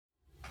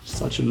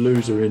Such a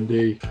loser,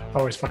 Indy.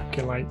 Always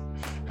fucking late.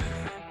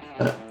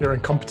 Your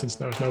incompetence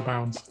knows no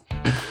bounds.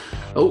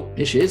 Oh,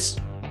 here she is.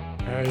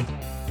 Hey,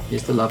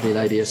 Here's the lovely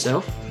lady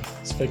herself.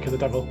 speak of the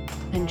devil.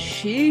 And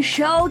she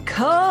shall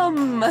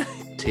come.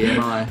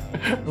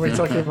 TMI. We're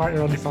talking about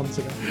your OnlyFans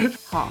again.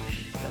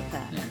 Harsh, but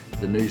fair. Yeah,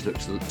 the news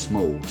looks a little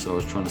small, so I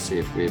was trying to see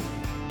if we've...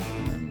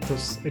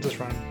 It does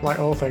rhyme. Like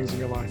all things in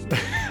your life.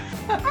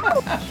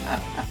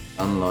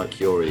 Unlike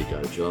your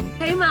ego, John.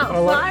 Came out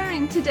Oh, what?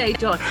 firing today,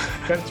 John.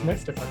 Gets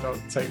miffed if I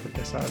don't take the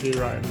piss out of you,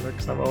 Ryan,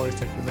 because I'm always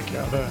taking the mickey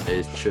out of her.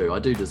 It's true. I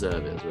do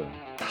deserve it as well.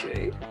 True.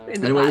 In the Anyway,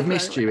 we've background,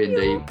 missed you, like,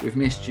 Indy. We've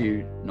missed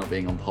you not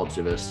being on pods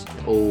with us.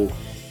 It all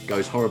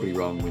goes horribly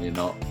wrong when you're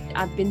not.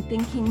 I've been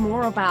thinking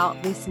more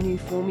about this new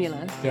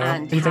formula. Yeah.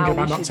 And Are you thinking how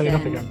about we not should turning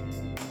up then- again?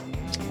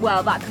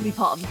 Well, that could be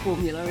part of the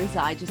formula, is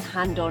that I just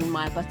hand on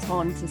my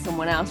baton to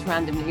someone else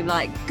randomly,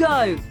 like,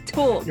 go,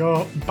 talk.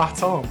 Your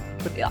baton.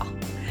 Yeah.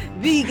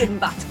 Vegan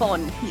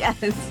baton,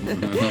 yes. I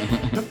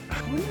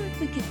wonder if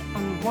we could,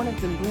 on one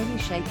of them, really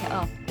shake it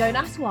up. Don't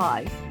ask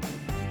why.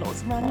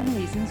 Lots of random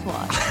reasons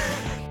why.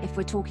 If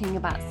we're talking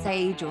about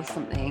Sage or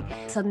something,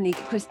 suddenly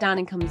Chris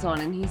Downing comes on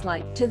and he's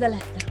like, to the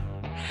left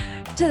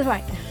now, to the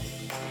right now.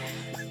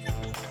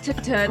 To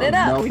turn it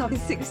up. no. We have a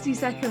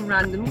 60-second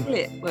random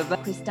clip with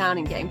Chris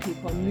Downing getting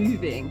people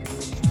moving.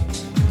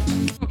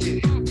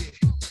 Yeah.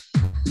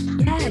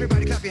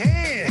 Everybody clap your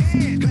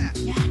hands. Clap,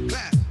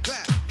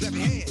 clap, clap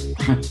your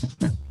hands.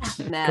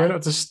 Going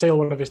up to steal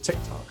one of his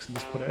TikToks and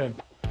just put it in.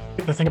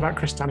 The thing about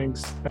Chris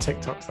Danning's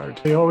TikTok though,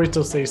 he always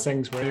does these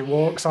things where he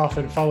walks off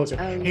and follows you.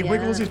 Oh, He yeah.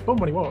 wiggles his bum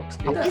when he walks.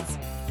 Yeah. It's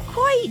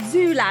quite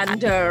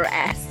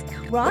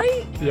Zoolander-esque,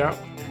 right? Yeah.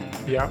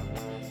 Yeah.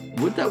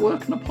 Would that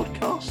work on a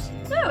podcast?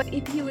 No,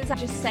 if he was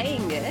just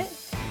saying it,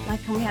 like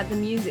when we had the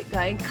music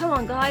going, come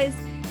on guys,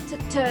 to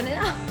turn it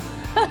up.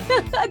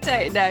 I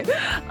don't know.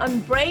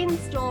 I'm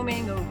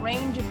brainstorming a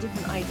range of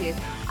different ideas.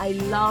 I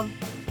love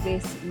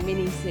this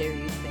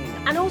mini-series thing.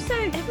 And also,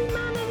 every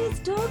man and his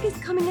dog is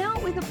coming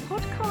out with a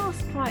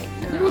podcast right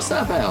now. What's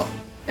that about?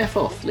 F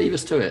off. Leave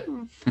us to it.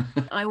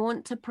 I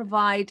want to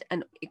provide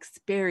an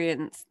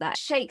experience that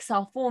shakes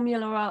our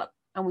formula up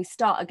and we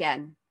start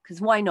again.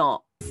 Because why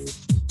not?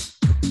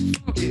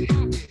 Yeah.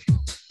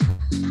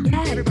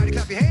 Everybody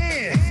clap your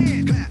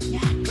hands. Clap,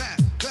 clap,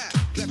 clap,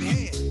 clap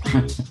your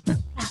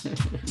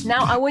hands.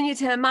 Now I want you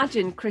to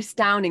imagine Chris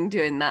Downing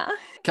doing that.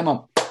 Come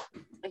on.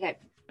 Okay.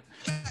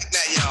 Like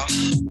that, y'all.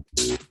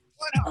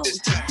 One up this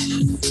time.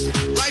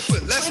 Right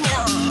foot, let's Bring it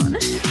start.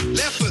 on.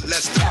 Left foot,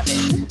 let's start.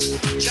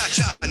 Cha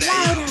cha now.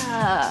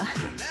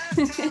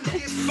 Louder.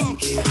 Get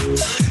funky.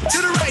 To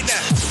the right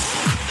now.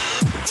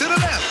 To the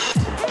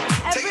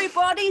left.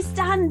 Everybody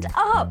stand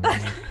up.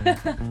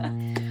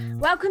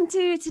 Welcome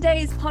to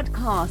today's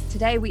podcast.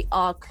 Today we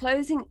are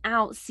closing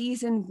out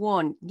season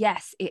 1.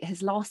 Yes, it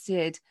has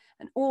lasted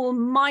an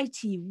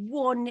almighty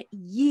 1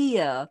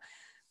 year.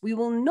 We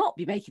will not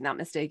be making that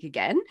mistake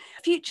again.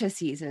 Future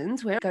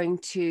seasons, we're going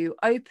to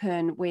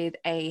open with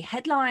a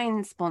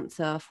headline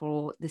sponsor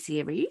for the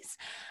series.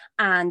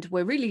 And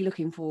we're really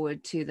looking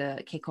forward to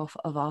the kickoff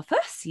of our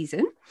first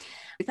season.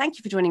 Thank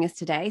you for joining us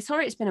today.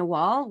 Sorry it's been a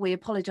while. We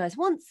apologise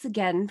once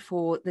again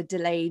for the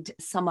delayed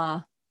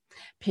summer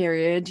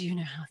period. You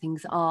know how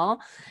things are.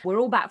 We're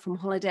all back from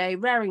holiday,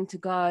 raring to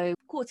go,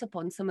 caught up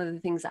on some of the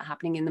things that are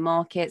happening in the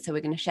market. So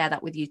we're going to share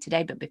that with you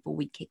today. But before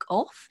we kick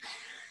off,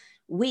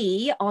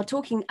 we are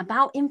talking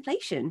about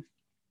inflation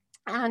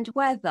and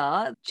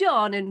whether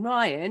John and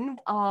Ryan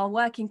are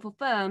working for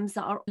firms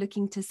that are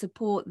looking to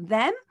support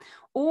them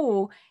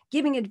or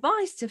giving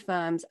advice to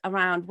firms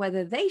around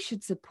whether they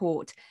should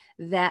support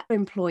their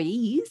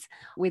employees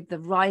with the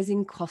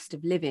rising cost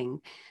of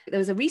living. There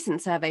was a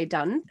recent survey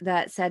done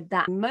that said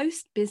that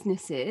most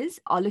businesses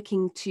are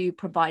looking to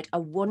provide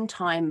a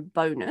one-time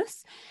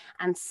bonus,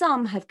 and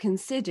some have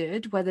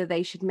considered whether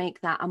they should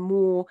make that a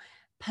more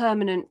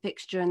permanent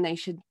fixture and they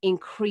should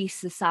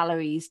increase the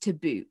salaries to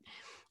boot.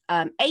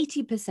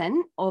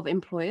 80% of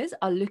employers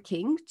are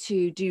looking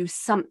to do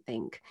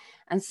something.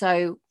 And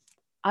so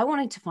I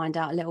wanted to find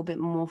out a little bit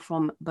more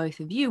from both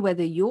of you,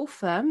 whether your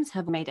firms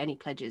have made any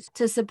pledges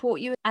to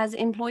support you as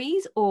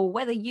employees or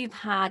whether you've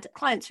had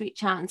clients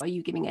reach out and are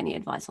you giving any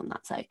advice on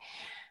that? So,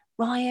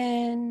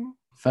 Ryan.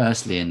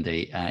 Firstly,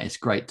 Indy, it's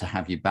great to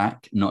have you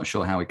back. Not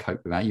sure how we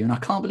cope without you. And I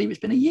can't believe it's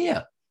been a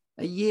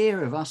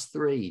year of us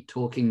three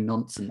talking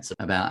nonsense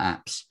about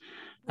apps.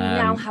 We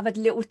now have a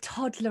little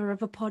toddler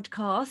of a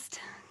podcast.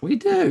 We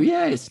do,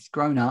 yeah. It's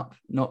grown up,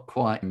 not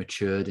quite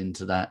matured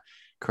into that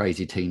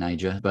crazy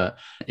teenager, but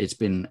it's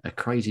been a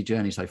crazy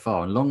journey so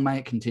far, and long may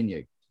it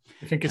continue.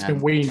 You think it's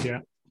been weaned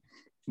yet?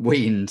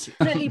 Weaned.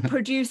 Definitely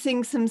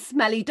producing some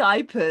smelly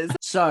diapers.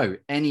 So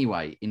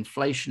anyway,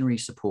 inflationary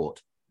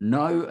support.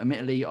 No,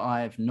 admittedly,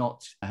 I've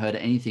not heard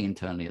anything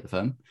internally at the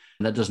firm.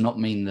 That does not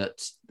mean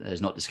that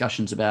there's not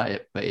discussions about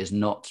it, but it has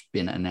not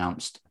been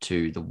announced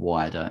to the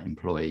wider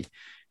employee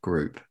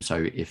group. So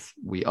if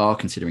we are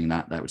considering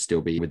that, that would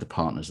still be with the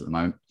partners at the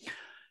moment.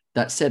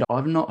 That said,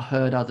 I've not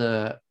heard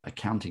other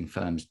accounting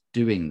firms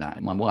doing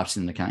that. My wife's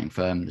in an accounting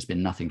firm. There's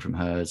been nothing from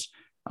hers.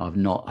 I've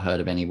not heard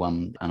of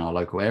anyone in our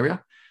local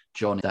area.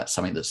 John, that's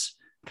something that's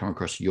come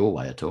across your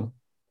way at all?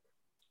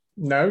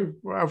 No,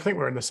 I think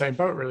we're in the same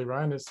boat, really,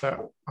 Ryan, is that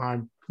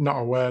I'm not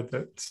aware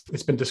that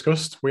it's been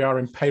discussed. We are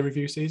in pay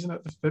review season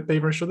at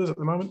Beaver & Shutters at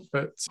the moment,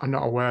 but I'm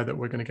not aware that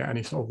we're going to get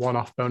any sort of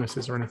one-off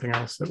bonuses or anything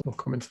else that will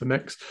come into the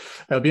mix.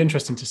 It'll be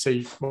interesting to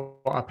see what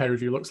our pay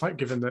review looks like,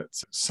 given that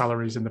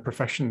salaries in the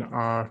profession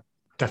are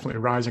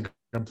definitely rising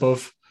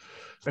above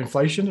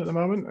inflation at the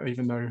moment,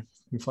 even though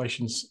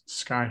inflation's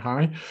sky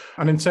high.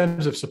 And in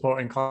terms of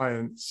supporting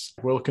clients,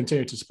 we'll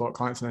continue to support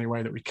clients in any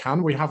way that we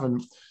can. We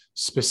haven't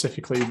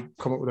specifically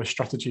come up with a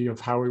strategy of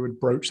how we would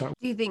broach that.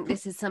 Do you think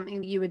this is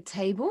something you would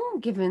table,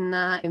 given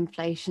that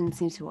inflation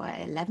seems to be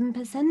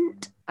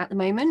 11% at the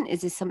moment?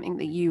 Is this something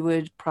that you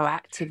would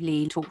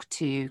proactively talk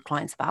to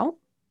clients about?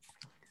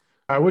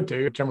 I would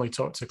do generally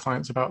talk to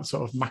clients about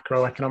sort of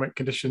macroeconomic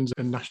conditions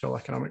and national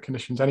economic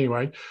conditions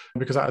anyway,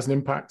 because that has an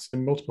impact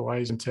in multiple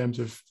ways in terms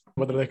of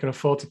whether they can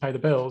afford to pay the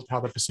bills, how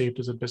they're perceived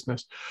as a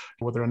business,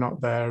 whether or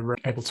not they're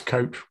able to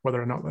cope,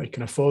 whether or not they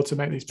can afford to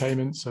make these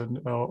payments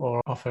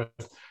or offer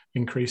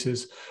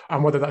increases,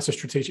 and whether that's a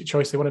strategic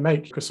choice they want to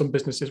make, because some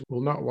businesses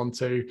will not want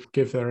to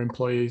give their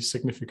employees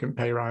significant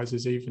pay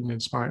rises, even in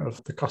spite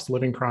of the cost of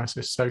living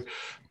crisis. So,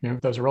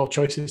 those are all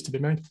choices to be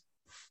made.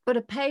 But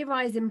a pay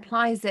rise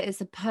implies that it's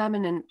a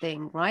permanent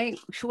thing, right?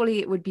 Surely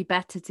it would be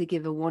better to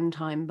give a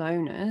one-time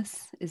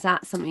bonus. Is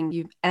that something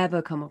you've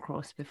ever come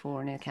across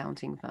before in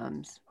accounting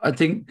firms? I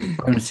think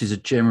bonuses are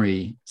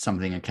generally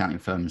something accounting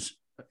firms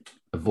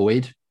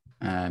avoid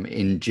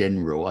in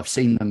general. I've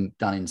seen them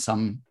done in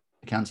some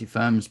accounting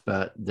firms,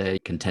 but they're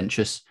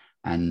contentious.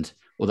 And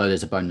although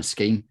there's a bonus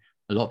scheme,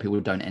 a lot of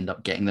people don't end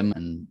up getting them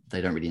and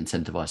they don't really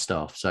incentivize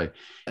staff. So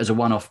as a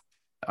one-off,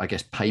 I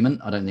guess,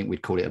 payment, I don't think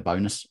we'd call it a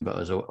bonus, but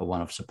as a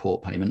one-off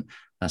support payment,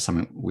 that's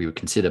something we would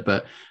consider.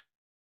 But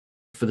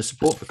for the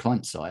support for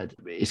client side,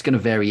 it's going to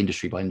vary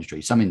industry by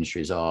industry. Some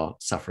industries are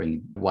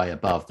suffering way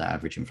above that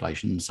average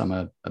inflation, some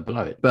are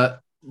below it.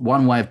 But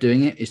one way of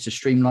doing it is to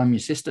streamline your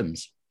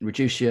systems,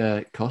 reduce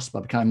your costs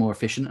by becoming more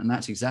efficient. And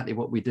that's exactly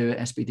what we do at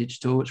SB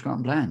Digital at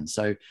Scranton Bland.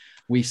 So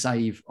we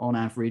save on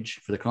average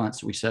for the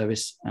clients that we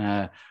service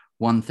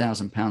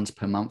 £1,000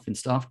 per month in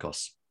staff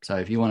costs. So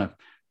if you want to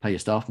pay your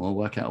staff more,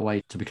 work out a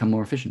way to become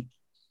more efficient.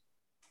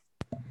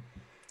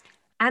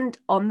 And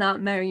on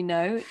that merry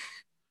note,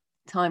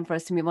 time for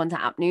us to move on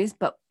to app news.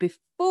 But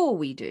before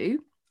we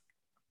do,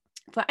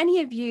 for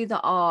any of you that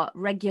are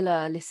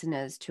regular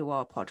listeners to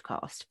our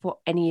podcast, for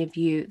any of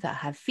you that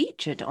have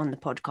featured on the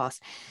podcast,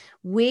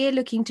 we're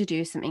looking to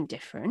do something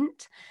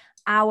different.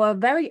 Our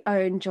very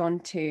own John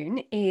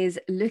Toon is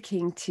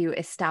looking to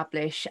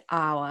establish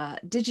our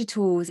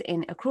Digitals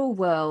in a Cruel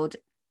World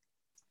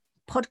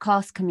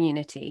podcast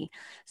community.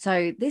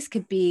 So this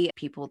could be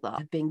people that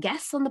have been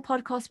guests on the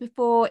podcast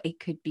before. It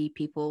could be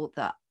people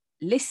that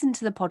listen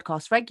to the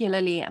podcast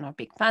regularly and are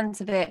big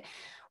fans of it.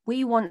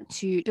 We want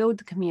to build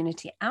the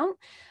community out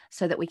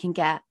so that we can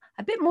get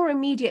a bit more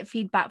immediate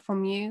feedback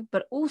from you,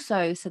 but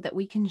also so that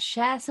we can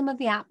share some of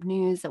the app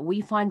news that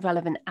we find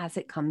relevant as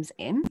it comes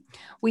in.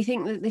 We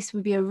think that this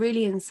would be a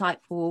really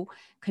insightful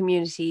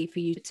community for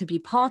you to be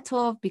part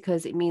of,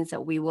 because it means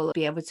that we will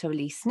be able to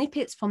release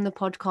snippets from the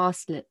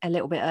podcast a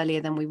little bit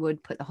earlier than we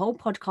would put the whole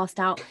podcast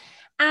out.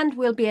 And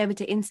we'll be able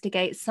to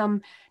instigate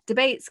some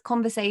debates,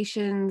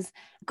 conversations,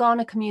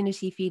 garner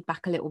community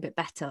feedback a little bit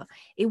better.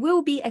 It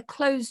will be a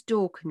closed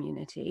door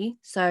community.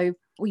 So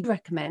we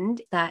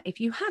recommend that if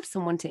you have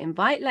someone to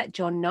invite, let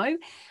John know.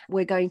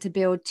 We're going to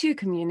build two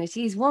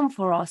communities, one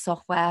for our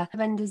software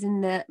vendors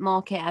in the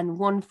market and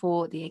one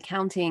for the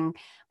accounting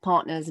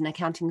partners and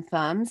accounting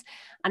firms.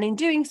 And in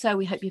doing so,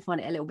 we hope you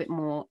find it a little bit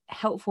more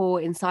helpful,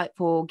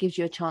 insightful, gives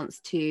you a chance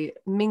to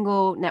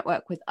mingle,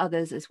 network with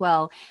others as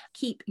well.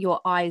 Keep your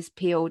eyes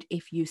peeled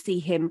if you see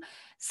him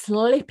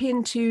slip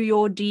into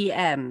your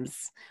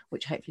DMs,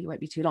 which hopefully won't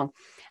be too long.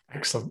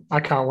 Excellent.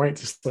 I can't wait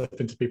to slip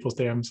into people's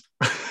DMs.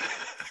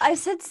 I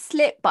said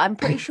slip, but I'm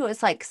pretty sure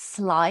it's like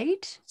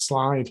slide.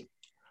 Slide.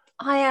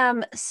 I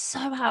am so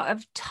out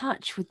of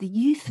touch with the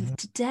youth of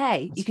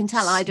today. You can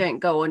tell I don't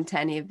go on to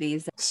any of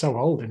these So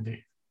old,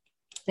 Indy.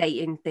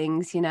 dating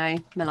things,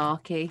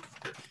 malarkey.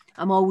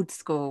 I'm old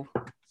school.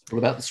 What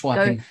about the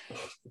swiping?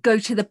 Go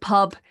to the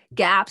pub,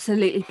 get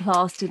absolutely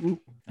plastered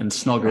And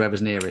snog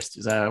whoever's nearest.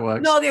 Is that how it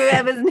works? not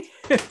whoever's wait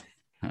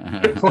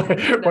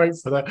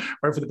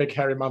for the big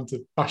hairy man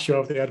to bash you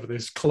over the head with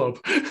his club.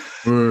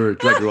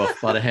 Drag you off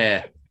by the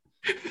hair.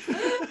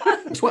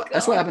 That's what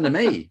happened to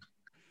me.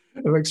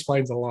 It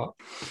explains a lot.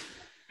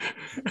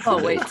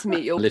 Can't wait to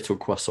meet your Little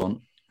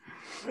croissant.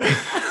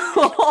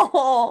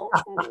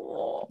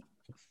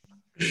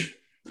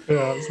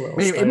 Yeah,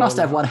 It must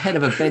have one head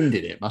of a bend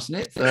in it, mustn't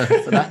it,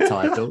 for that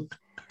title?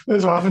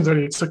 That's what happens when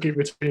you tuck it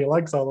between your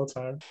legs all the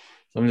time.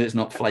 As long as it's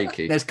not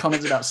flaky. There's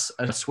comments about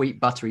a sweet,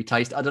 buttery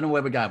taste. I don't know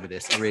where we're going with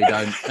this. I really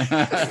don't.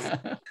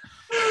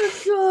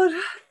 God.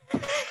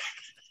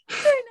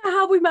 I don't know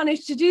how we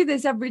managed to do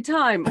this every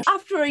time.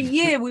 After a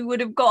year, we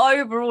would have got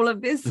over all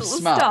of this sort of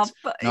Smut. stuff.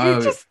 But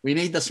No, we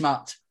need the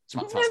smut.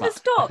 Smart, It smart, never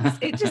smart. stops.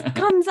 It just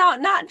comes out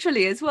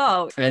naturally as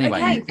well.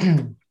 Anyway,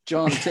 Okay,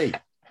 John T.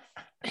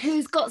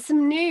 who's got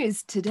some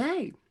news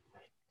today?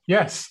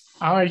 Yes,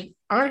 I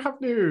have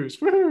news.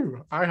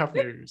 Woohoo! I have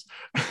news.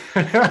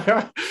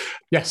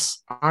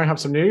 Yes, I have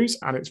some news,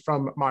 and it's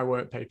from My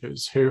Work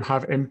Papers, who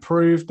have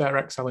improved their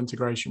Excel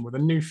integration with a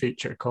new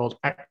feature called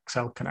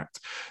Excel Connect.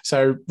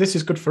 So this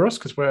is good for us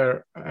because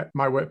we're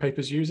My Work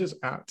Papers users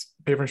at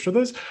Beaver and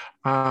Struthers.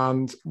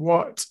 And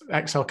what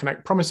Excel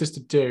Connect promises to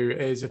do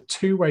is a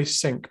two-way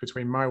sync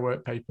between My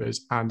Work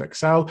Papers and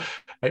Excel.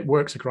 It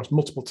works across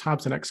multiple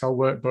tabs in Excel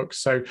workbooks.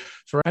 So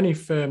for any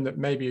firm that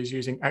maybe is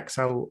using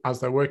Excel as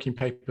their working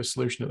paper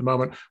solution at the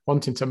moment,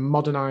 wanting to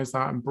modernize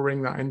that and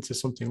bring that into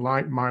something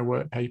like My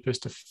Work Papers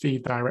to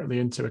feed directly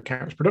into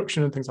accounts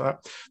production and things like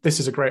that, this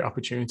is a great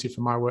opportunity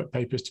for My Work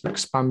Papers to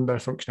expand their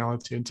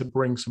functionality and to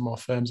bring some more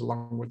firms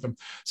along with them.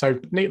 So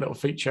neat little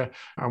feature,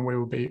 and we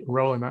will be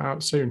rolling that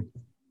out soon.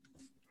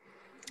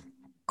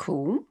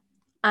 Cool.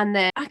 And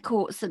then I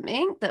caught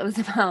something that was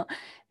about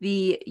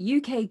the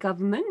UK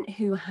government,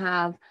 who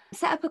have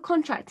set up a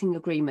contracting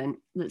agreement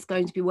that's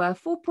going to be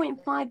worth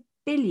 4.5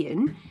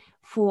 billion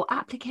for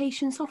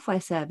application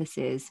software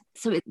services.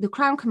 So the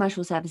Crown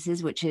Commercial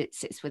Services, which it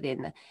sits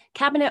within the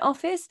Cabinet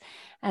Office,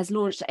 has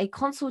launched a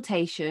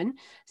consultation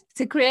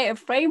to create a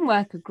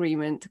framework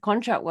agreement to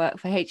contract work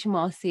for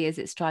HMRC as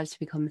it strives to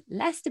become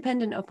less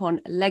dependent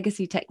upon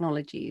legacy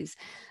technologies.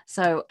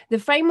 So the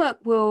framework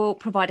will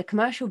provide a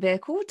commercial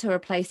vehicle to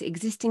replace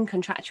existing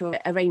contractual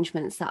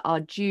arrangements that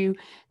are due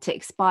to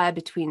expire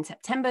between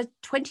September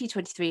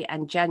 2023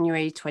 and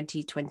January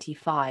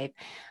 2025.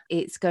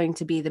 It's going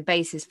to be the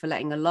basis for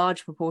letting a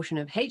large proportion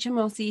of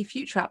HMRC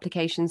future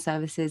application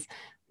services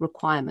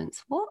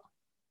requirements. What?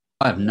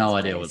 I have no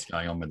That's idea weird. what's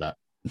going on with that.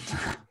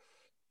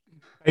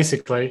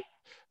 Basically,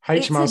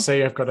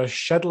 HMRC have got a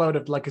shed load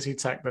of legacy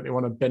tech that they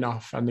want to bin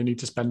off, and they need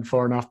to spend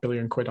 £4.5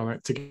 billion on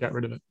it to get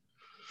rid of it.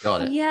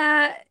 Got it.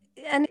 Yeah,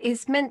 and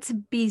it's meant to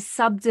be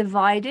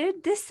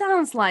subdivided. This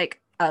sounds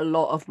like a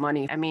lot of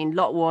money. I mean,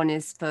 lot one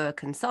is for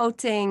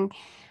consulting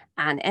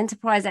and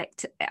enterprise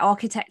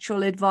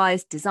architectural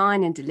advice,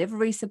 design and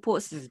delivery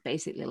support. So this is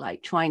basically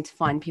like trying to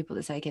find people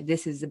that say, okay,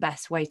 this is the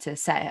best way to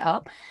set it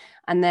up.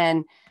 And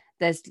then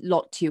there's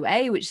lot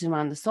 2A, which is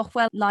around the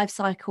software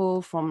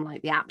lifecycle, from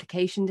like the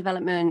application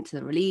development to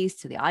the release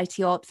to the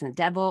IT ops and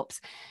the DevOps.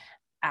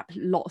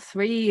 Lot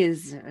 3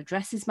 is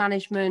addresses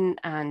management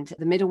and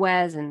the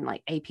middlewares and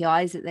like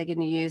APIs that they're going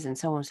to use and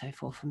so on and so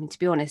forth. I mean, to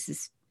be honest,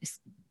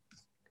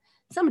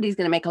 somebody's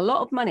going to make a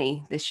lot of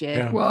money this year.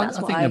 Yeah. Well, That's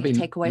I what think I there'll be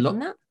take away from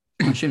that.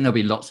 I assume there'll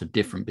be lots of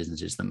different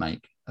businesses that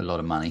make a lot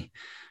of money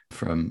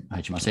from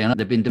HMRC. And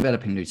they've been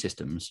developing new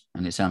systems,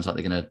 and it sounds like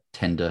they're going to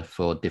tender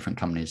for different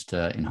companies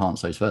to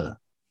enhance those further.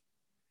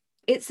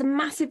 It's a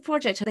massive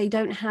project. They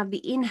don't have the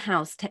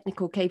in-house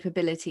technical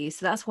capabilities.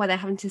 So that's why they're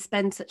having to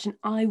spend such an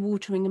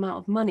eye-watering amount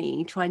of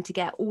money trying to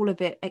get all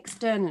of it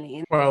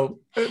externally. Well,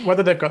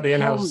 whether they've got the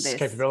in-house this.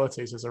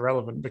 capabilities is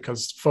irrelevant,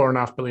 because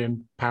 £4.5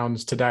 billion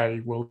today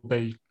will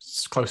be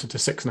closer to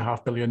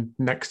 £6.5 billion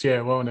next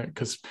year, won't it?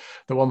 Because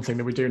the one thing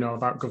that we do know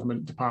about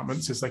government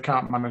departments is they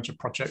can't manage a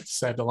project to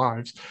save their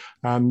lives,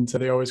 and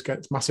they always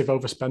get massive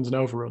overspends and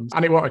overruns.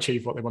 And it won't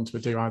achieve what they want to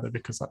do either,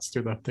 because that's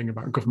the other thing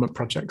about government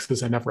projects,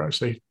 is they never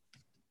actually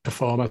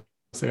perform as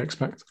they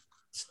expect.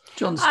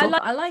 John,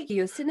 stop. I like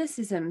your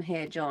cynicism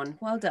here, John.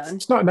 Well done.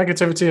 It's not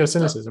negativity or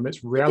cynicism,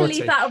 it's You reality. can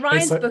leave that at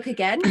Ryan's It's book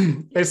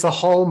again. It's a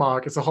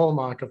hallmark of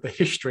the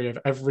history of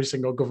every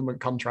single government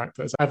contract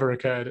that's ever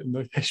occurred in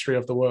the history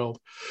of the world.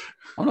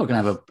 I'm not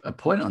going to have a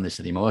point on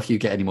this anymore. If you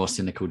get any more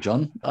cynical,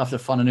 John, I have to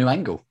find a new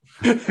angle.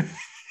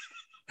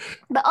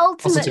 But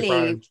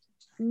ultimately,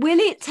 will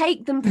it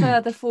take them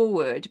further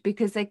forward?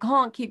 Because they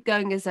can't keep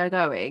going as they're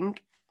going.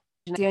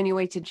 The only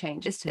way to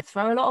change is to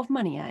throw a lot of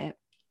money at it.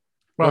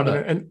 Well,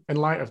 Well, in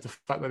light of the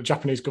fact that the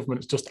Japanese government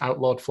has just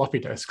outlawed floppy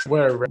disks,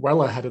 we're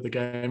well ahead of the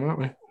game, aren't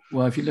we?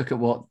 Well, if you look at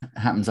what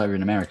happens over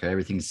in America,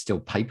 everything's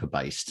still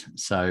paper-based.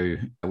 So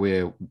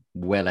we're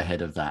well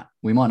ahead of that.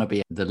 We might not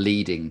be the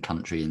leading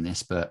country in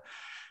this, but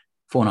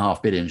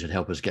 $4.5 billion should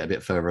help us get a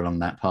bit further along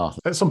that path.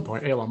 At some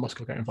point, Elon Musk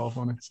will get involved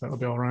on it, so it'll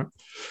be all right.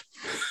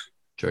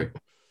 True.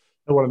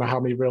 I want to know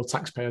how many real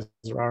taxpayers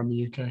there are in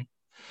the UK.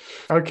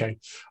 Okay,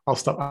 I'll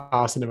stop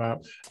asking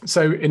about.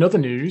 So in other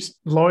news,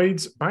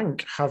 Lloyds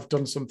Bank have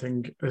done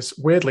something that's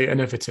weirdly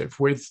innovative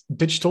with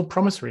digital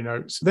promissory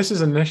notes. This is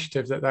an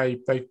initiative that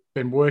they've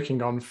been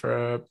working on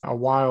for a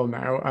while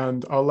now.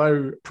 And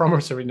although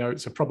promissory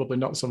notes are probably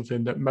not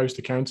something that most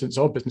accountants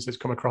or businesses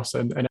come across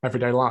in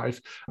everyday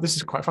life, this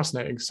is quite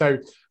fascinating. So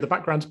the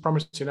background to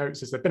promissory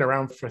notes is they've been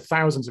around for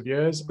thousands of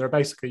years. They're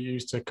basically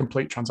used to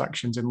complete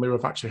transactions in lieu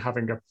of actually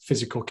having a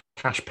physical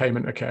cash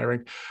payment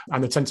occurring.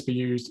 And they tend to be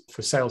used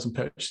for sales and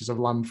purchases of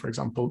land, for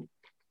example.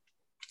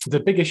 The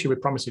big issue with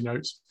promissory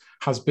notes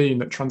has been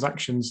that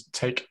transactions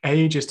take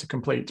ages to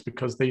complete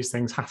because these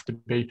things have to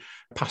be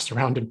passed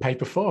around in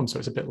paper form. So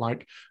it's a bit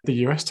like the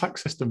US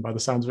tax system by the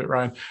sounds of it,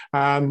 Ryan.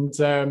 And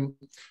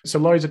so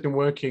Lloyds have been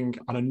working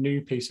on a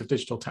new piece of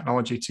digital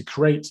technology to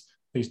create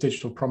these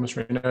digital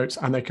promissory notes,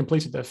 and they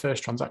completed their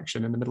first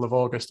transaction in the middle of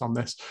August on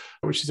this,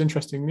 which is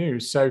interesting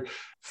news. So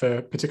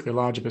for particularly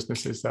larger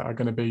businesses that are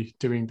going to be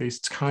doing these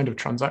kind of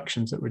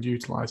transactions that would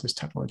utilize this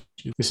technology,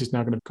 this is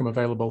now going to become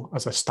available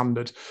as a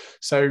standard.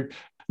 So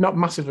not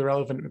massively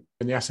relevant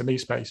in the SME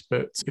space,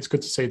 but it's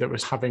good to see that we're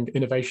having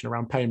innovation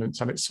around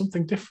payments, and it's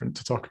something different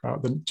to talk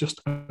about than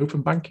just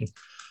open banking.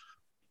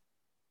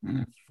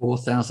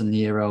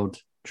 4,000-year-old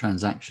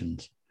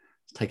transactions.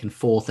 It's taken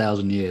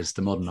 4,000 years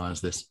to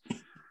modernize this.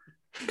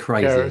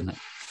 Crazy, isn't it?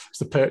 It's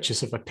the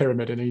purchase of a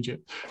pyramid in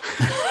Egypt.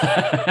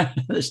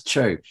 That's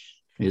true.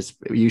 It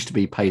used to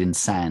be paid in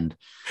sand.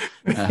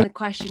 The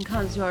question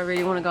comes, do I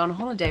really want to go on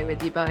holiday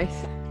with you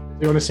both?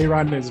 You want to see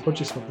Ryan and his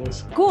budgie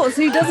smugglers? Of course,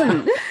 who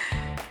doesn't?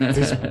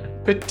 These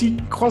petit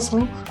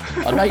croissants.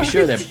 I'd make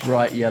sure they're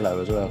bright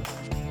yellow as well.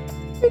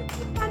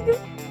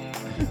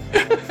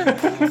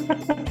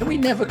 Can we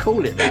never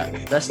call it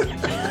that?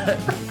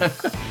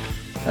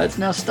 That's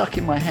now stuck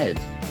in my head.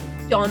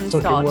 John Stuck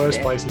in started worse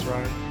it. places,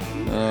 Ryan.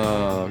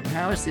 Oh,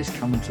 how is this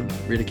coming to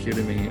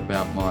ridiculing me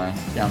about my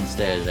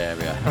downstairs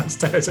area?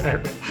 Downstairs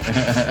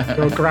area.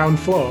 Your ground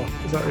floor.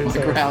 Is that what you're My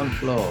saying? ground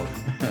floor.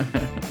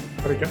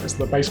 Gotta get this to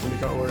the basement,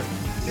 you gotta worry.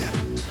 Yeah.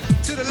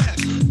 To the left.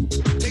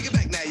 Take it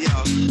back now,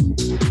 y'all.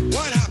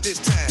 One hop this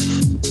time.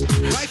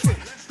 Right foot.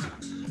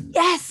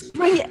 Yes,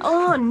 bring it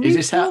on. Is New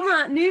this how-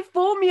 format, new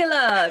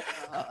formula.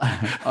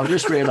 I've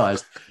just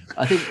realised.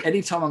 I think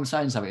anytime I'm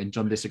saying something and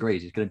John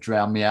disagrees, he's going to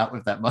drown me out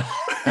with that,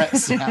 that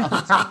sound.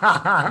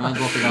 I'm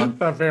dropping on.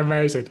 That'd be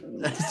amazing.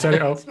 Just turn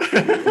it off.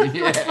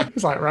 Yeah.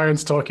 It's like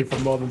Ryan's talking for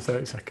more than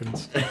 30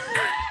 seconds.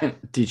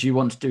 Did you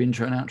want to do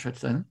intro and outro today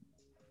then?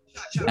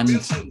 And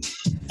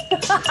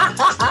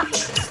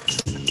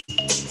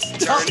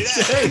Turn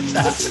it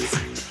out.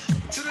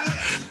 To the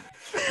left.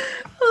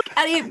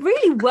 And it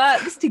really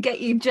works to get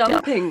you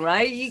jumping,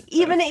 right?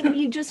 Even if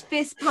you just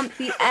fist pump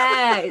the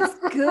air,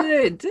 it's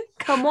good.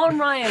 Come on,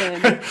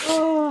 Ryan.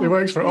 Oh. It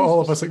works for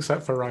all of us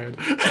except for Ryan.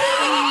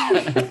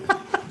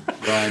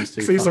 Ryan's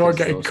too He's the one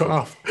fucking getting cut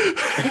off.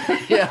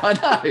 Yeah, I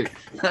know.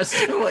 That's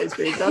what it's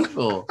being done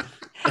for.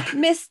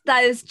 Missed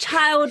those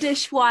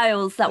childish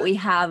wiles that we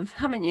have,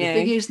 haven't The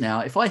thing you? is now,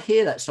 if I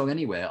hear that song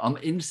anywhere, I'm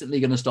instantly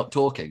going to stop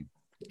talking.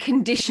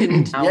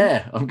 Conditioned now.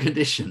 Yeah, I'm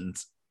conditioned.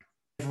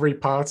 Every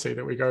party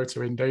that we go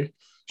to in D,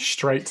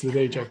 straight to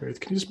the DJ booth.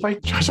 Can you just play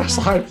Treasure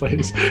Slide,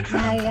 please?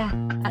 Yeah.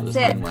 That's That's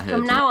it. in my head.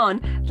 From now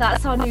on,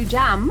 that's our new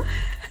jam.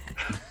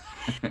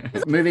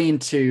 Moving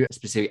into a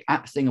specific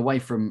app thing away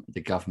from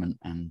the government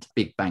and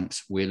big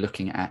banks, we're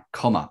looking at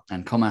Comma,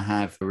 and Comma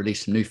have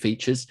released some new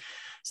features.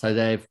 So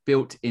they've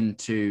built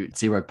into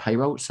Xero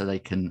Payroll so they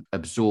can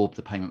absorb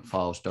the payment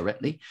files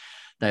directly.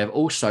 They have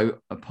also,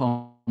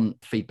 upon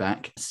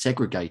feedback,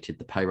 segregated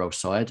the payroll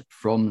side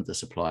from the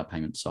supplier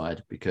payment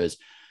side, because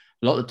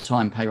a lot of the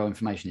time payroll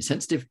information is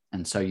sensitive,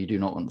 and so you do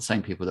not want the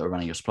same people that are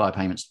running your supplier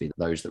payments to be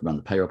those that run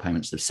the payroll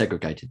payments. They've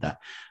segregated that,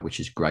 which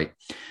is great.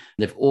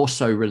 They've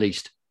also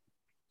released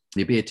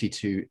the ability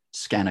to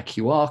scan a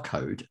QR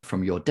code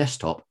from your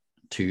desktop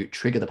to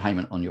trigger the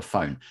payment on your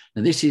phone.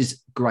 Now, this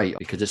is great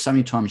because there's so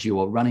many times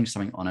you are running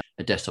something on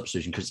a desktop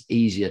solution because it's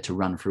easier to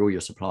run through all your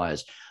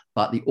suppliers,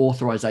 but the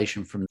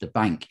authorization from the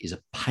bank is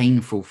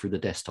painful through the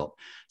desktop.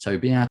 So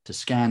being able to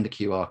scan the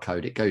QR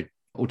code, it goes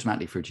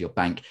automatically through to your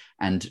bank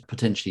and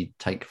potentially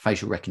take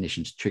facial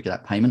recognition to trigger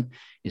that payment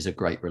is a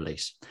great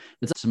release.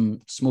 There's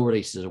some small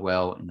releases as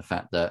well in the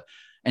fact that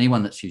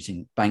anyone that's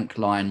using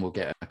Bankline will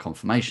get a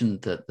confirmation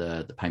that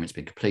the payment's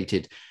been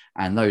completed.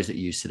 And those that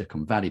use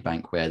Silicon Valley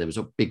Bank, where there was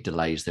big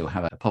delays, they'll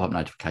have a pop-up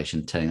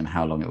notification telling them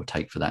how long it will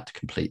take for that to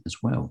complete as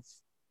well.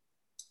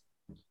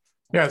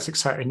 Yeah, it's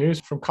exciting news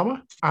from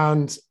Comma.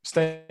 And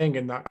staying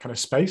in that kind of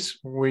space,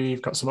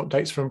 we've got some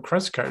updates from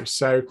Cresco.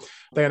 So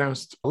they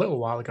announced a little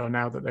while ago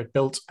now that they've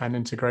built an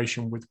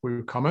integration with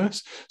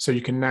WooCommerce. So you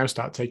can now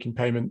start taking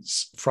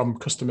payments from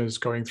customers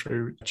going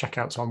through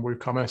checkouts on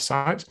WooCommerce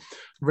sites.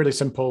 Really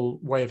simple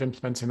way of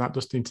implementing that.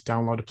 Just need to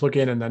download a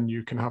plugin and then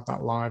you can have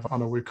that live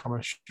on a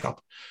WooCommerce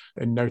shop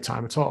in no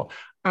time at all.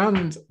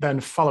 And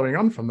then following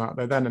on from that,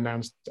 they then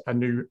announced a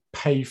new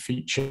pay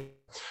feature,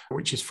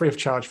 which is free of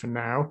charge for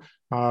now,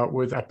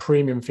 with a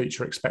premium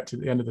feature expected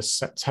at the end of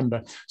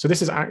September. So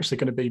this is actually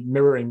going to be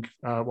mirroring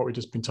what we've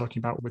just been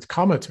talking about with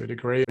Comma to a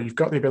degree. You've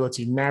got the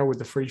ability now with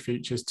the free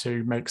features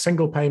to make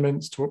single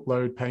payments, to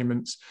upload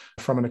payments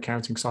from an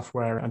accounting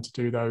software and to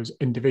do those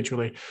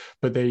individually.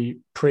 But the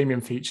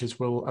premium features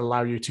will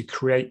allow you to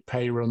create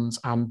pay runs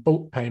and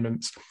bulk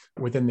payments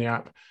within the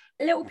app.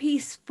 A little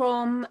piece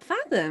from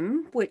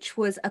Fathom, which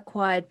was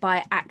acquired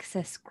by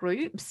Access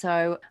Group.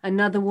 So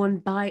another one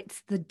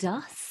bites the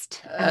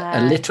dust.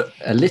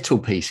 A little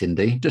piece,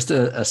 Indy. Just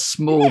a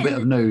small bit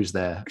of news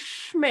there.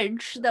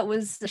 Smidge that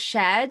was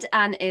shared,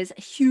 and is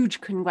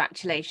huge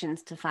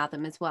congratulations to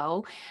Fathom as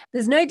well.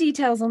 There's no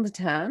details on the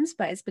terms,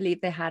 but it's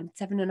believed they had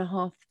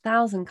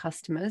 7,500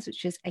 customers,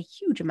 which is a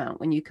huge amount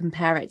when you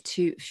compare it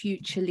to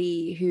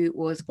Futurely, who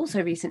was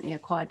also recently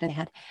acquired and they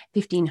had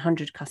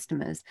 1,500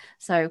 customers.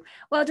 So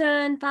well done,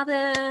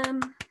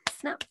 Fathom.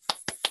 Snaps.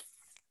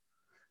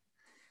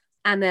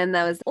 And then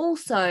there was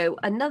also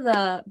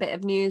another bit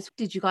of news.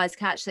 Did you guys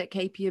catch that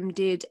KPM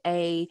did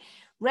a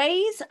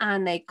raise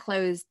and they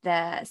closed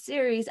their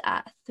series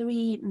at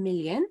 3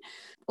 million?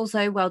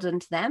 Also, well done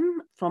to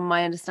them. From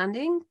my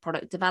understanding,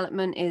 product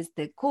development is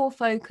the core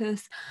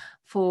focus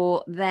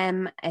for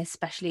them,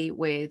 especially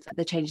with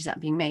the changes that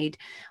are being made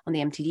on the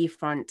MTD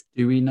front.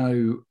 Do we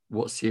know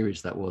what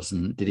series that was,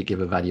 and did it give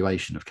a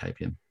valuation of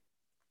KPM?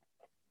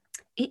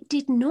 It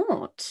did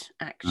not,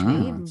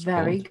 actually.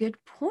 Very odd.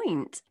 good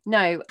point.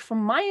 No, from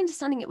my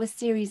understanding, it was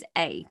Series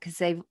A because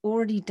they've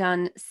already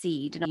done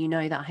seed. And you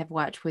know that I have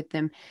worked with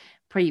them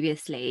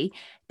previously,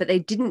 but they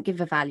didn't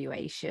give a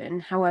valuation.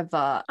 However,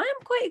 I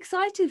am quite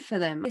excited for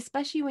them,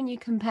 especially when you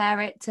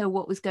compare it to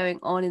what was going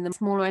on in the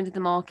smaller end of the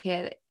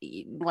market,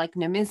 like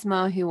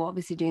Numisma, who are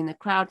obviously doing the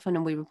crowdfund,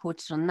 and we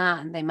reported on that,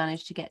 and they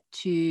managed to get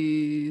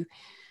to,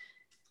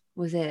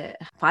 was it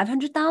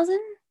 500,000?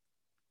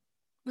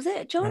 Was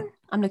it, John? Yeah.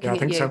 I'm looking I at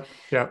think you. so.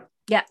 Yeah.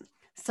 Yeah.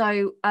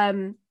 So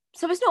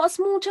it's not a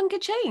small chunk of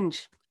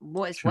change.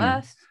 What it's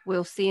worth,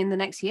 we'll see in the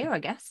next year, I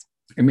guess.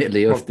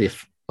 Admittedly, of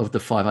the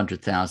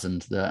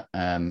 500,000 that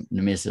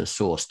Numisma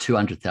sourced,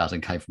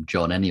 200,000 came from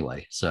John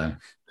anyway. So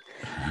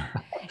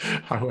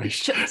I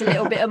wish. Chucked a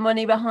little bit of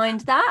money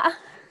behind that.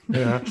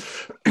 Yeah.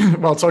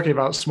 Well, talking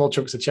about small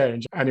chunks of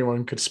change,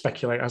 anyone could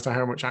speculate as to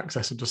how much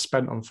Access have just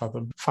spent on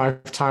Fathom.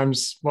 5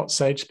 times what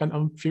Sage spent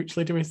on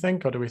Futurely, do we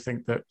think? Or do we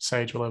think that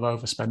Sage will have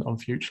overspent on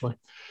Futurely?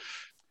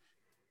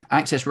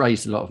 Access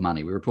raised a lot of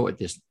money. We reported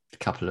this a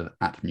couple of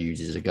app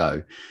newses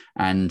ago,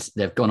 and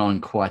they've gone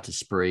on quite a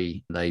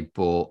spree. They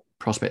bought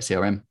Prospect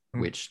CRM,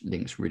 which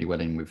links really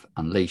well in with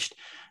Unleashed.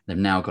 They've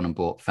now gone and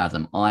bought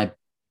Fathom.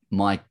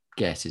 My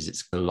guess is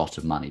it's a lot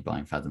of money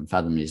buying Fathom.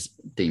 Fathom is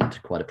deemed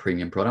quite a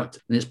premium product,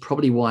 and it's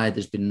probably why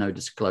there's been no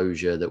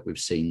disclosure that we've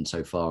seen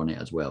so far on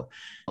it as well.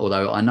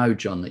 Although I know,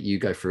 John, that you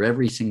go through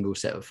every single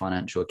set of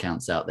financial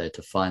accounts out there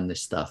to find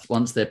this stuff.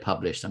 Once they're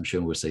published, I'm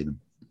sure we'll see them.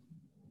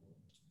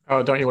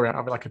 Oh, don't you worry.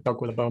 I'll be like a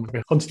dog with a bone. I'll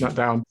be hunting that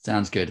down.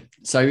 Sounds good.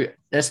 So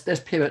let's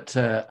pivot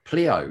to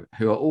Pleo,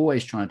 who are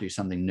always trying to do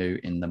something new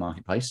in the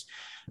marketplace.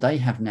 They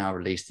have now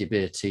released the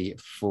ability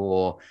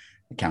for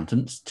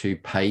accountants to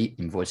pay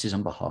invoices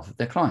on behalf of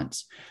their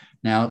clients.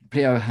 Now,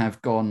 Pleo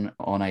have gone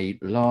on a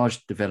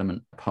large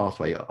development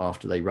pathway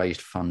after they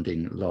raised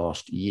funding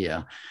last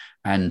year,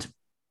 and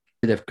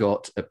they've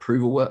got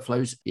approval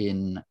workflows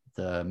in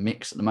the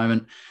mix at the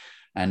moment.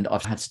 And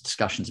I've had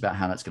discussions about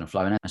how that's going to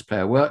flow in as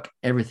Pleo work.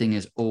 Everything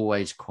is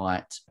always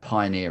quite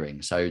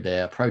pioneering. So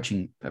they're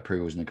approaching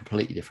approvals in a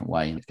completely different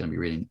way, and it's going to be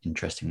really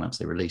interesting once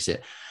they release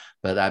it.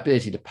 But the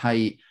ability to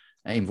pay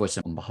invoice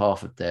on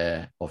behalf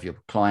of your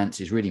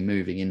clients is really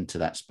moving into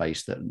that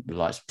space that the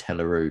likes of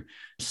Telaroo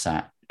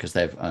sat, because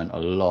they've earned a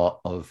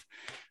lot of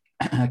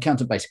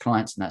accountant-based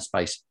clients in that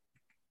space,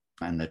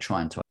 and they're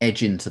trying to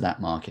edge into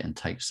that market and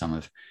take some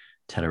of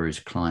Telaroo's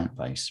client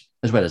base,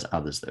 as well as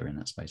others that are in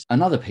that space.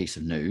 Another piece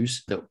of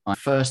news that I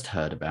first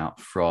heard about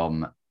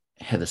from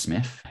Heather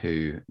Smith,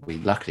 who we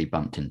luckily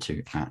bumped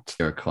into at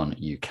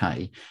Xerocon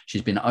UK.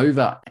 She's been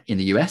over in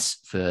the US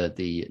for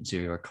the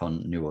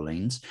Xerocon New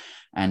Orleans,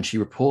 and she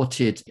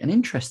reported an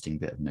interesting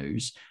bit of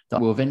news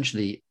that will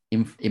eventually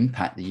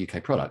impact the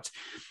UK product.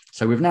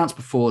 So we've announced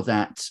before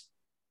that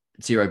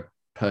Xero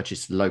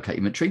purchased Locate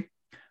Inventory.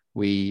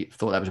 We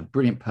thought that was a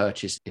brilliant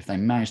purchase. If they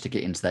manage to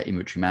get into that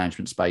inventory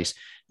management space,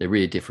 they're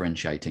really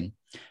differentiating.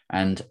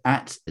 And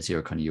at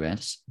Xerocon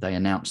US, they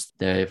announced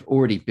they've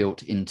already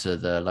built into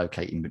the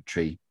Locate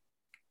Inventory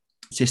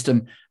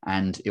system,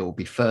 and it will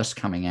be first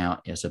coming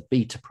out as a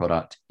beta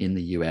product in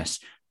the US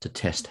to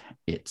test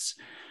its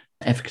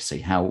efficacy,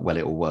 how well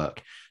it will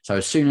work. So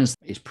as soon as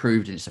it's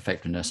proved in its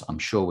effectiveness, I'm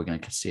sure we're going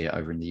to see it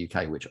over in the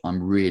UK, which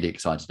I'm really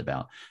excited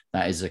about.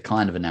 That is a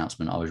kind of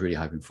announcement I was really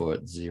hoping for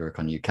at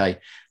Xerocon UK,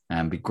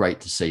 and be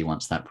great to see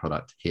once that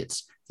product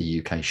hits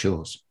the UK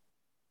shores.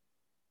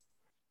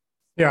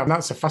 Yeah, and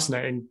that's a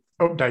fascinating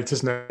update,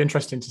 isn't it?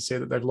 Interesting to see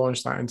that they've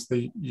launched that into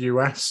the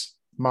US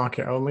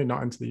market only,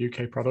 not into the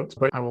UK product.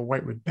 But I will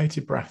wait with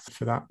bated breath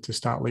for that to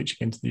start leaching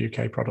into the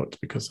UK product,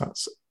 because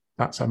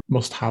that's a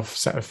must-have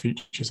set of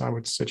features, I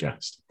would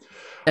suggest.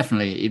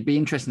 Definitely. It'd be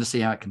interesting to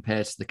see how it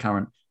compares to the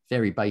current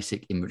very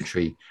basic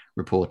inventory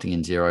reporting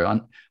in Xero.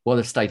 And what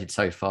they've stated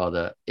so far,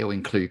 that it will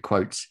include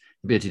quotes,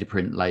 ability to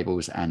print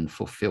labels and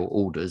fulfill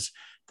orders.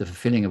 The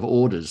fulfilling of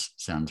orders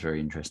sounds very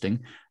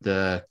interesting.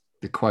 The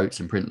quotes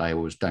and print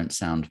labels don't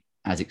sound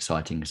as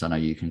exciting, because I know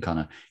you can kind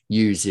of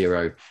use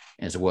Xero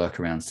as a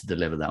workaround to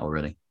deliver that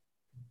already.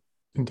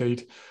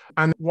 Indeed.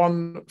 And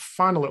one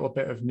final little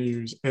bit of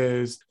news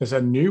is there's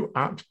a new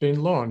app being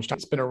launched.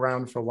 It's been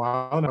around for a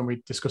while, and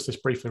we discussed this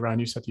briefly, Ryan.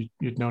 You said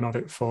you'd known of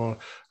it for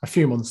a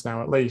few months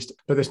now at least.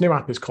 But this new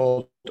app is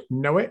called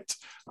Know It,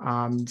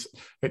 and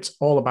it's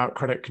all about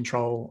credit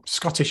control.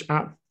 Scottish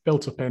app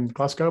built up in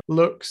Glasgow.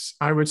 Looks,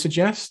 I would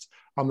suggest,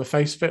 on the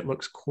face of it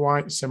looks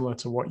quite similar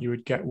to what you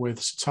would get with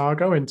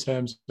Satago in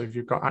terms of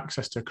you've got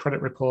access to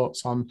credit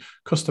reports on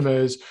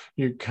customers,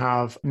 you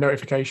have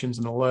notifications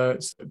and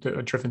alerts that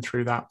are driven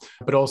through that,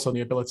 but also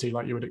the ability,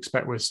 like you would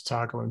expect with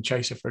Satago and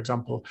Chaser, for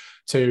example,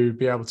 to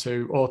be able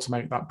to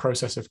automate that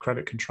process of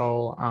credit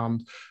control.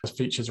 And there's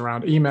features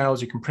around emails.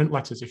 You can print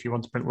letters if you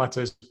want to print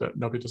letters, but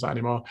nobody does that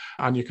anymore.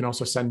 And you can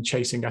also send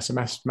chasing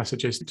SMS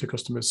messages to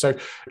customers. So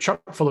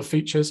chock full of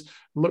features,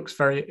 looks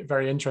very,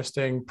 very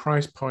interesting.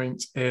 Price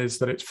point is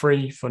that it's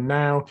free for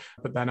now,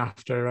 but then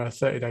after a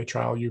 30-day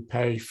trial, you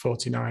pay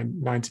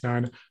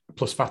 $49.99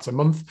 plus VAT a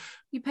month.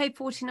 You pay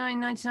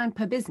 $49.99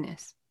 per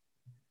business?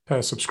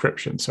 Per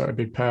subscription. So it'd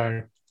be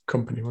per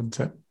company, wouldn't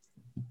it?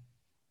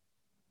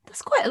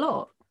 That's quite a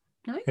lot,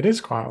 no? It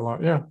is quite a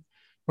lot, yeah.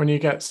 When you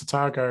get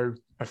Satago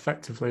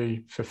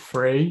effectively for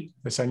free,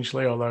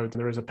 essentially, although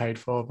there is a paid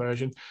for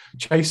version.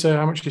 Chaser,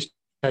 how much is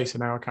Chaser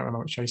now? I can't remember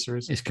what Chaser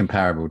is. It's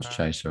comparable to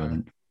Chaser, I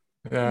think.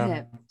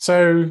 Yeah.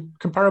 So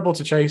comparable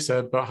to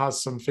Chaser, but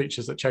has some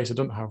features that Chaser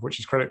doesn't have, which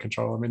is credit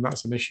control. I mean,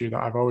 that's an issue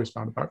that I've always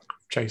found about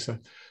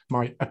Chaser.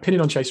 My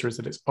opinion on Chaser is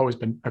that it's always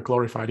been a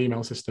glorified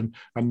email system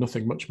and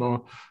nothing much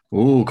more.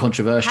 Ooh,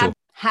 controversial.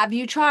 Have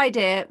you tried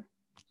it?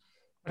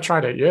 I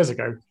tried it years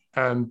ago,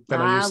 and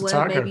then I used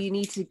Satago.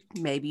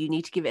 Maybe you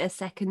need to give it a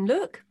second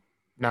look.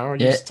 No, I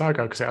used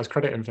Satago because it has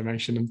credit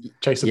information, and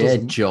Chaser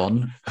doesn't.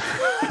 John.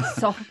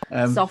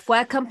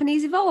 Software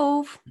companies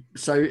evolve.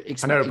 So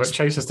I know, but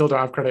Chaser still don't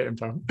have credit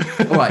info.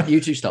 All right, you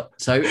two stop.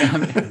 So,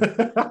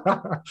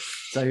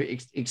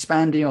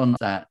 expanding on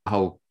that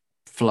whole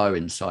flow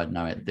inside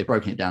Knowit, they've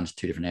broken it down to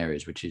two different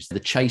areas, which is the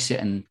chase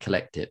it and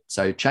collect it.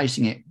 So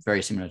chasing it,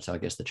 very similar to, I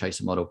guess, the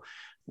Chaser model,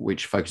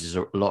 which focuses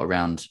a lot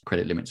around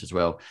credit limits as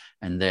well.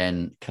 And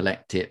then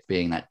collect it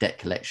being that debt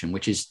collection,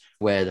 which is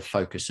where the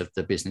focus of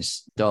the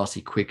business,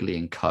 Darcy Quigley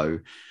and Co.,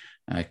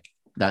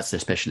 that's their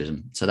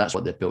specialism. So that's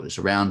what they've built this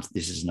around.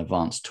 This is an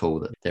advanced tool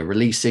that they're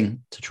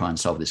releasing to try and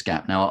solve this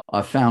gap. Now,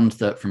 I've found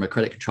that from a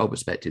credit control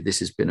perspective, this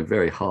has been a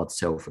very hard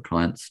sell for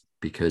clients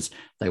because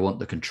they want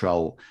the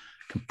control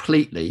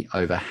completely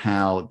over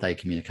how they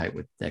communicate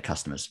with their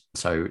customers.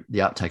 So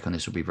the uptake on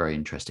this will be very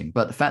interesting.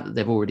 But the fact that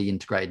they've already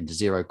integrated into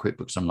Xero,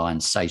 QuickBooks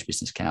Online, Sage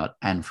Business Cloud,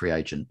 and Free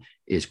Agent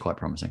is quite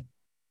promising.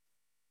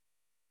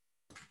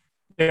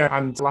 Yeah,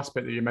 and the last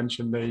bit that you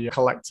mentioned, the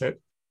collect it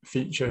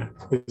feature,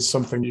 is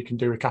something you can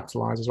do with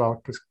Capitalize as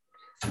well, because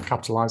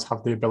Capitalize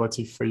have the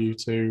ability for you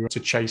to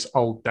chase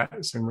old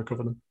debts and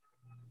recover them.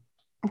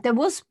 There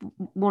was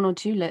one or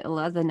two little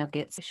other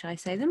nuggets. Should I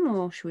say them,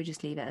 or should we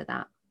just leave it at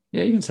that?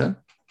 Yeah, you can say.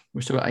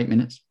 We've still got 8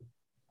 minutes.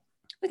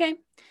 Okay.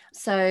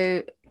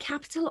 So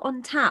Capital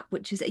on Tap,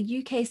 which is a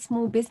UK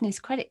small business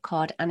credit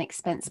card and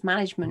expense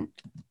management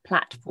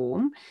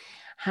platform,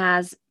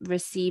 has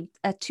received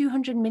a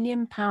 £200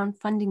 million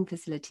funding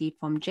facility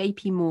from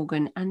JP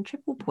Morgan and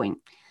Triple Point.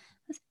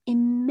 That's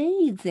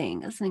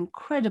amazing. That's an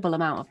incredible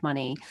amount of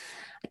money.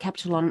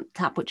 Capital on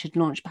Tap, which had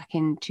launched back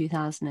in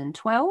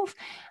 2012,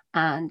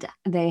 and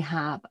they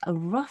have a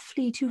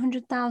roughly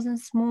 200,000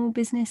 small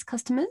business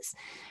customers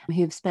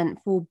who have spent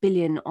 $4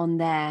 billion on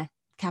their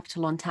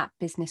Capital on Tap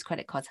business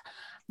credit cards.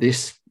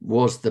 This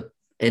was the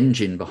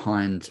engine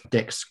behind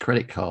Dex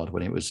credit card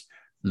when it was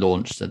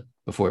launched,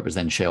 before it was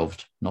then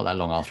shelved, not that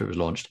long after it was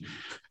launched.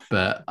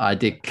 But I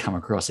did come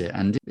across it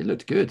and it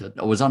looked good.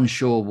 I was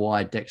unsure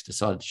why Dex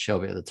decided to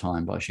shelve it at the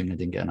time, but I assume they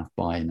didn't get enough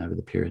buy-in over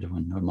the period of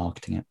when they were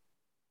marketing it.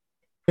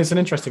 It's an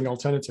interesting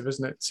alternative,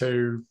 isn't it,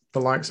 to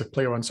the likes of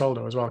Pleo and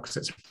Soldo as well, because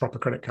it's a proper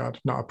credit card,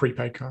 not a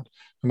prepaid card.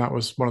 And that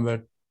was one of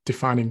the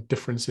defining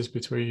differences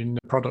between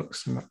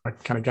products. And I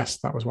kind of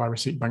guessed that was why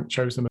Receipt Bank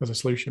chose them as a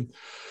solution.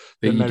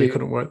 But maybe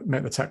couldn't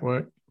make the tech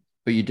work.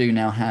 But you do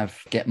now have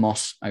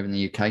GetMoss over in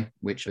the UK,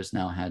 which has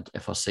now had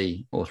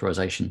FRC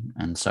authorization.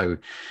 And so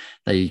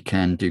they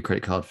can do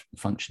credit card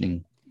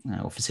functioning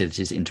or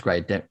facilities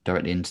integrated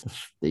directly into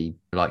the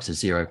likes of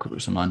Xero,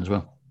 QuickBooks Online as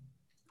well.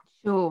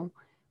 Sure.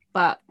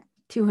 But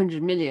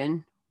 200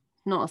 million,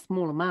 not a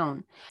small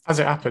amount. As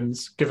it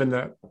happens, given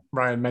that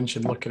Ryan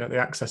mentioned looking at the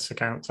Access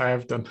accounts, I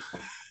have done.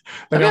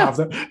 They don't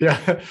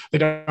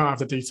have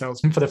the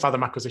details for the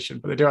Fathom acquisition,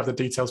 but they do have the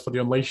details for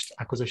the Unleashed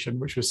acquisition,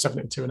 which was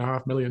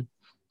 72.5 million.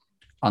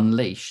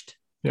 Unleashed?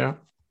 Yeah.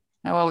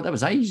 Oh, well, that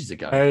was ages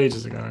ago.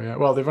 Ages ago, yeah.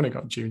 Well, they've only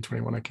got June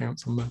 21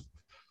 accounts on there.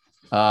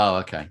 Oh,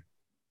 okay.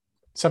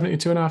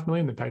 72.5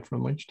 million they paid for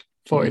Unleashed.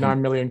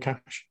 49 million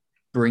cash.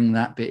 Bring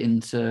that bit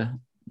into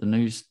the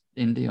news,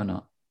 Indy, or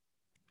not?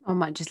 I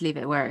might just leave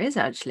it where it is,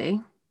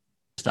 actually.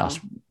 Just us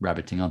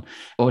rabbiting on.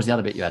 What was the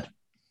other bit you had?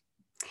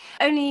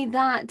 Only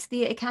that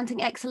the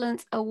Accounting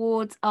Excellence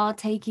Awards are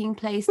taking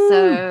place.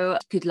 So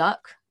good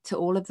luck to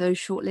all of those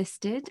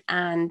shortlisted,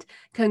 and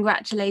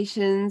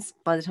congratulations,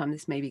 by the time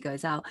this maybe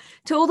goes out,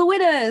 to all the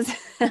winners.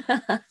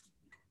 To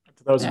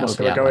those of us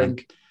who are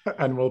going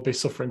and will be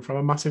suffering from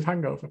a massive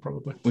hangover,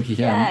 probably.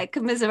 Yeah,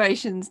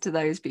 commiserations to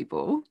those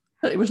people.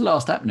 It was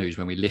last app news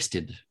when we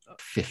listed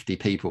 50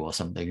 people or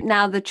something.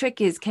 Now, the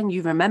trick is, can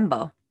you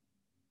remember?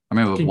 I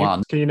remember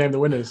one. Can you name the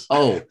winners?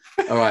 Oh,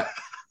 all right.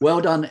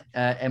 Well done,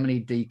 Emily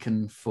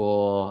Deacon,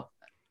 for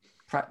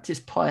Practice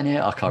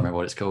Pioneer. I can't remember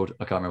what it's called.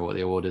 I can't remember what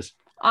the award is.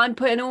 I'm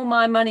putting all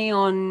my money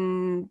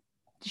on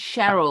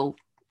Cheryl.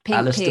 Pink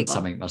Alistair Pig.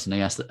 something, wasn't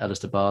he?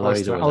 Alistair Barlow.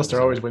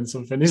 Alistair always wins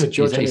something. He's a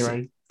judge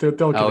anyway. They'll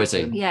give is it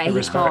he? to him, Yeah, he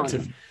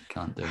irrespective.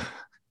 Can't do it.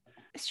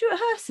 Stuart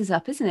Hurst is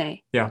up, isn't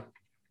he? Yeah.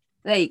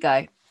 There you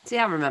go. See,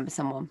 I remember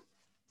someone.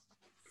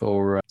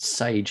 For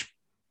Sage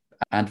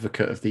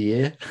Advocate of the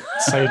Year.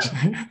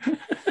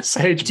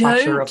 Sage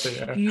Basher of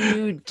the Don't Year.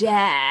 you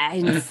dare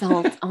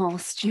insult our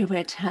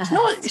Stuart Hurst.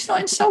 It's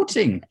not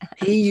insulting.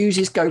 He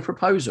uses Go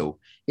Proposal.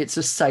 It's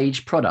a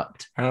Sage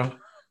product. Oh.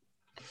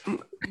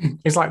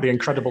 He's like the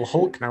Incredible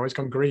Hulk now. He's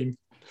gone green.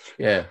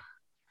 Yeah.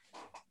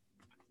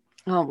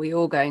 Aren't we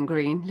all going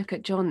green? Look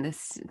at John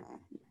this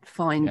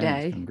fine Yeah,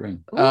 day. it's gone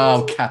green. Ooh.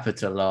 Oh,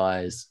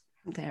 capitalise.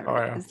 There Oh,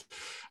 it yeah. is.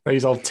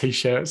 These old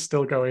T-shirts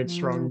still going Oh,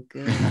 strong.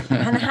 good.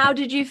 And how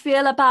did you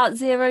feel about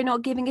Zero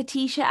not giving a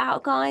t-shirt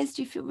out, guys?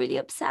 Do you feel really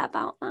upset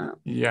about that?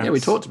 Yeah. Yeah, we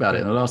talked about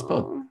it in the last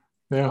pod. Oh,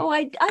 Yeah. oh,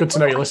 I Good to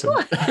know you I listen.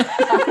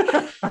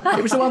 thought-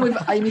 It was the one with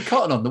Amy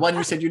Cotton on, the one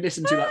you said you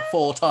listened to like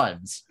 4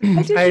 times.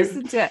 I did Hey,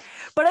 listen to it,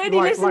 but I only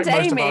like listened to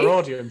most of our Amy.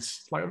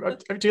 audience.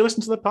 Mm. Do you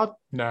listen to the pod?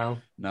 No.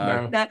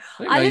 No. No, I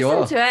I know you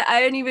listened are. to it.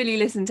 I only really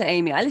listened to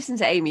Amy. I listened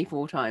to Amy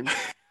 4 times.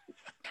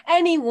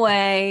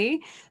 Anyway,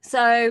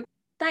 so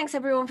thanks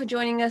everyone for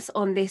joining us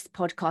on this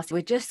podcast.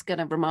 We're just going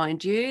to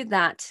remind you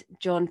that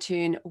John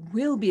Toon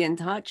will be in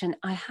touch, and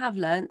I have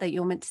learned that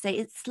you're meant to say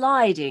it's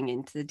sliding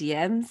into the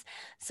DMs.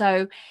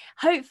 So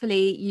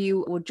hopefully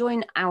you will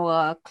join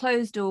our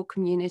closed door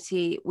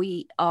community.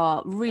 We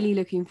are really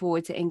looking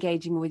forward to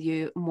engaging with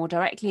you more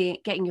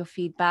directly, getting your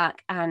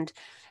feedback and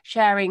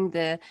sharing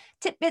the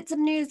tidbits of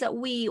news that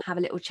we have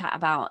a little chat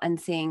about and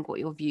seeing what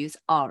your views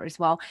are as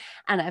well.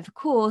 And of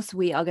course,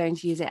 we are going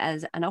to use it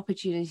as an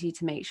opportunity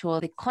to make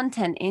sure the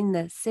content in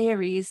the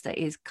series that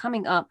is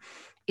coming up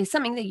is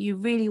something that you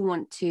really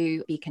want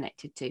to be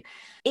connected to.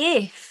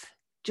 If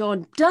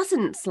John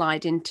doesn't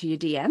slide into your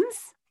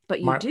DMs,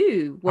 but you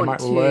do I want might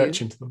to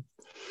lurch into them.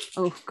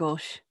 Oh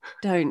gosh,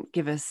 don't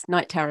give us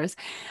night terrors.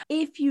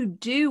 If you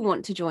do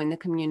want to join the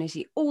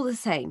community, all the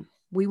same,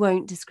 we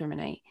won't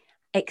discriminate,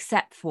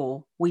 except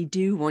for we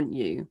do want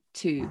you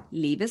to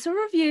leave us a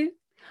review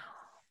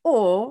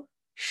or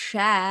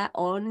share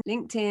on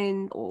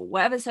LinkedIn or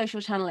whatever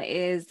social channel it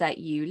is that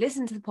you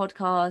listen to the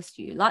podcast,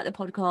 you like the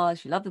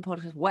podcast, you love the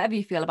podcast, whatever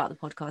you feel about the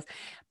podcast.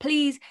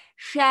 Please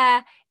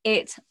share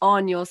it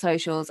on your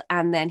socials,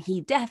 and then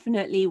he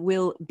definitely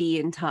will be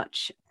in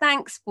touch.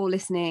 Thanks for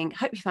listening.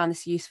 Hope you found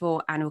this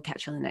useful, and we'll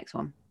catch you on the next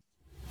one.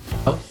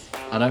 Oh,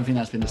 I don't think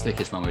that's been the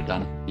slickest one we've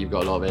done. You've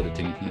got a lot of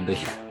editing, Indy.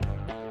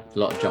 A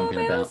lot of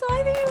jumping about.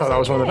 I thought that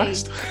was one of the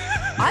best.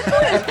 I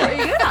thought it was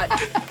pretty good,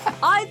 actually.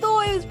 I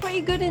thought it was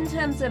pretty good in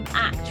terms of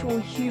actual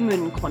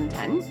human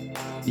content,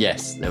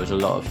 Yes, there was a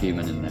lot of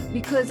human in there.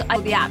 because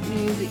the app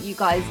news that you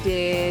guys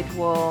did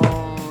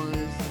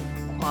was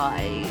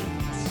quite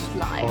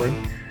like,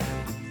 Boring.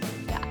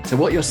 So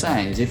what you're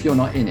saying is if you're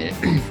not in it,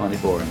 you find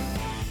it boring.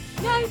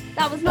 no,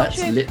 that was not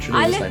That's true.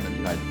 literally the li- statement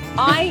you made.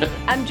 I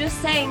am just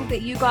saying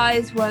that you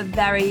guys were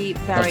very,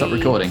 I'll very stop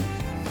recording.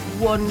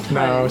 one tone.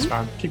 No, it's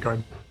fine. Keep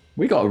going.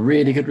 We got a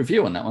really good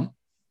review on that one.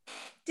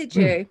 Did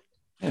you?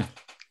 Yeah.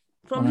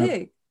 From Well,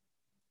 who?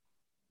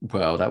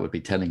 Well, that would be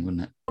telling,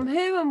 wouldn't it? From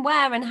who and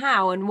where and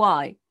how and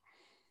why?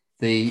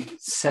 The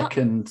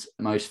second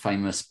most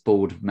famous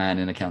bald man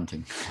in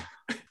accounting.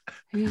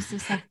 Who's the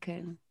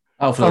second?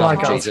 Oh, for Oh the my love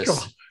of God, Jesus.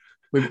 God.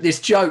 This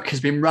joke has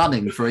been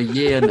running for a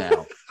year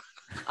now.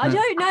 I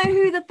don't know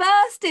who the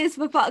first is,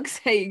 for fuck's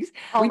sakes.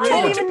 We I don't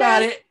talked even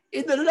about know. it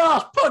in the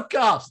last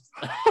podcast.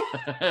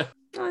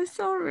 I'm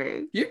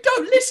sorry. You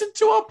don't listen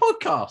to our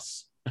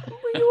podcasts.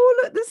 We all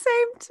look the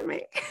same to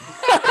me.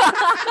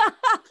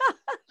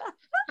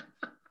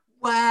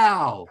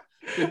 Wow.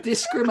 The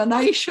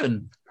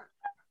discrimination.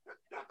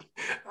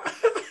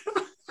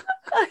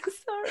 I'm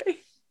sorry.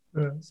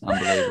 It's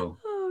unbelievable.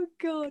 Oh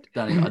God.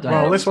 I don't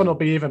Well, know. this one will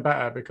be even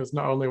better because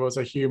not only was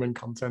there human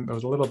content, there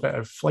was a little bit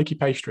of flaky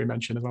pastry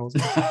mentioned as well.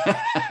 Wasn't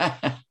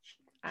there?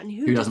 And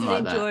Who who doesn't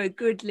doesn't like enjoy a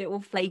good little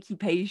flaky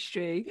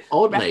pastry?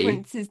 Oddly,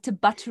 References to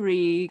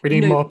buttery. We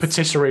need more notes.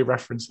 patisserie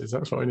references.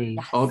 That's what we need.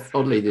 Yes.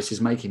 oddly, this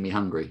is making me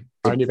hungry.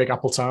 Our new big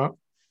apple tart.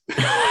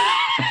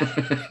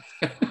 I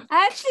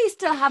actually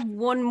still have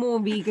one more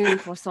vegan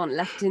croissant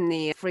left in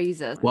the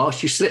freezer.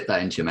 Whilst you slip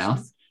that into your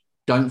mouth,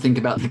 don't think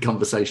about the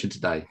conversation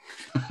today.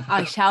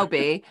 I shall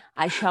be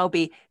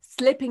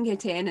slipping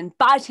it in and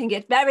biting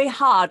it very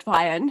hard,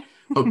 Ryan.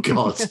 Oh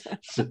God!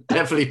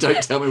 Definitely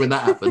don't tell me when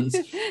that happens.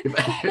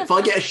 If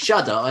I get a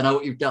shudder, I know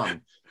what you've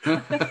done.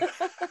 You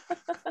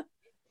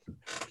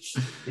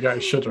get a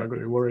shudder. I'm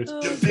going to be worried.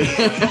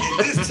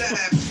 This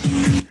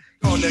time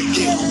on the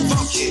get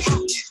funky.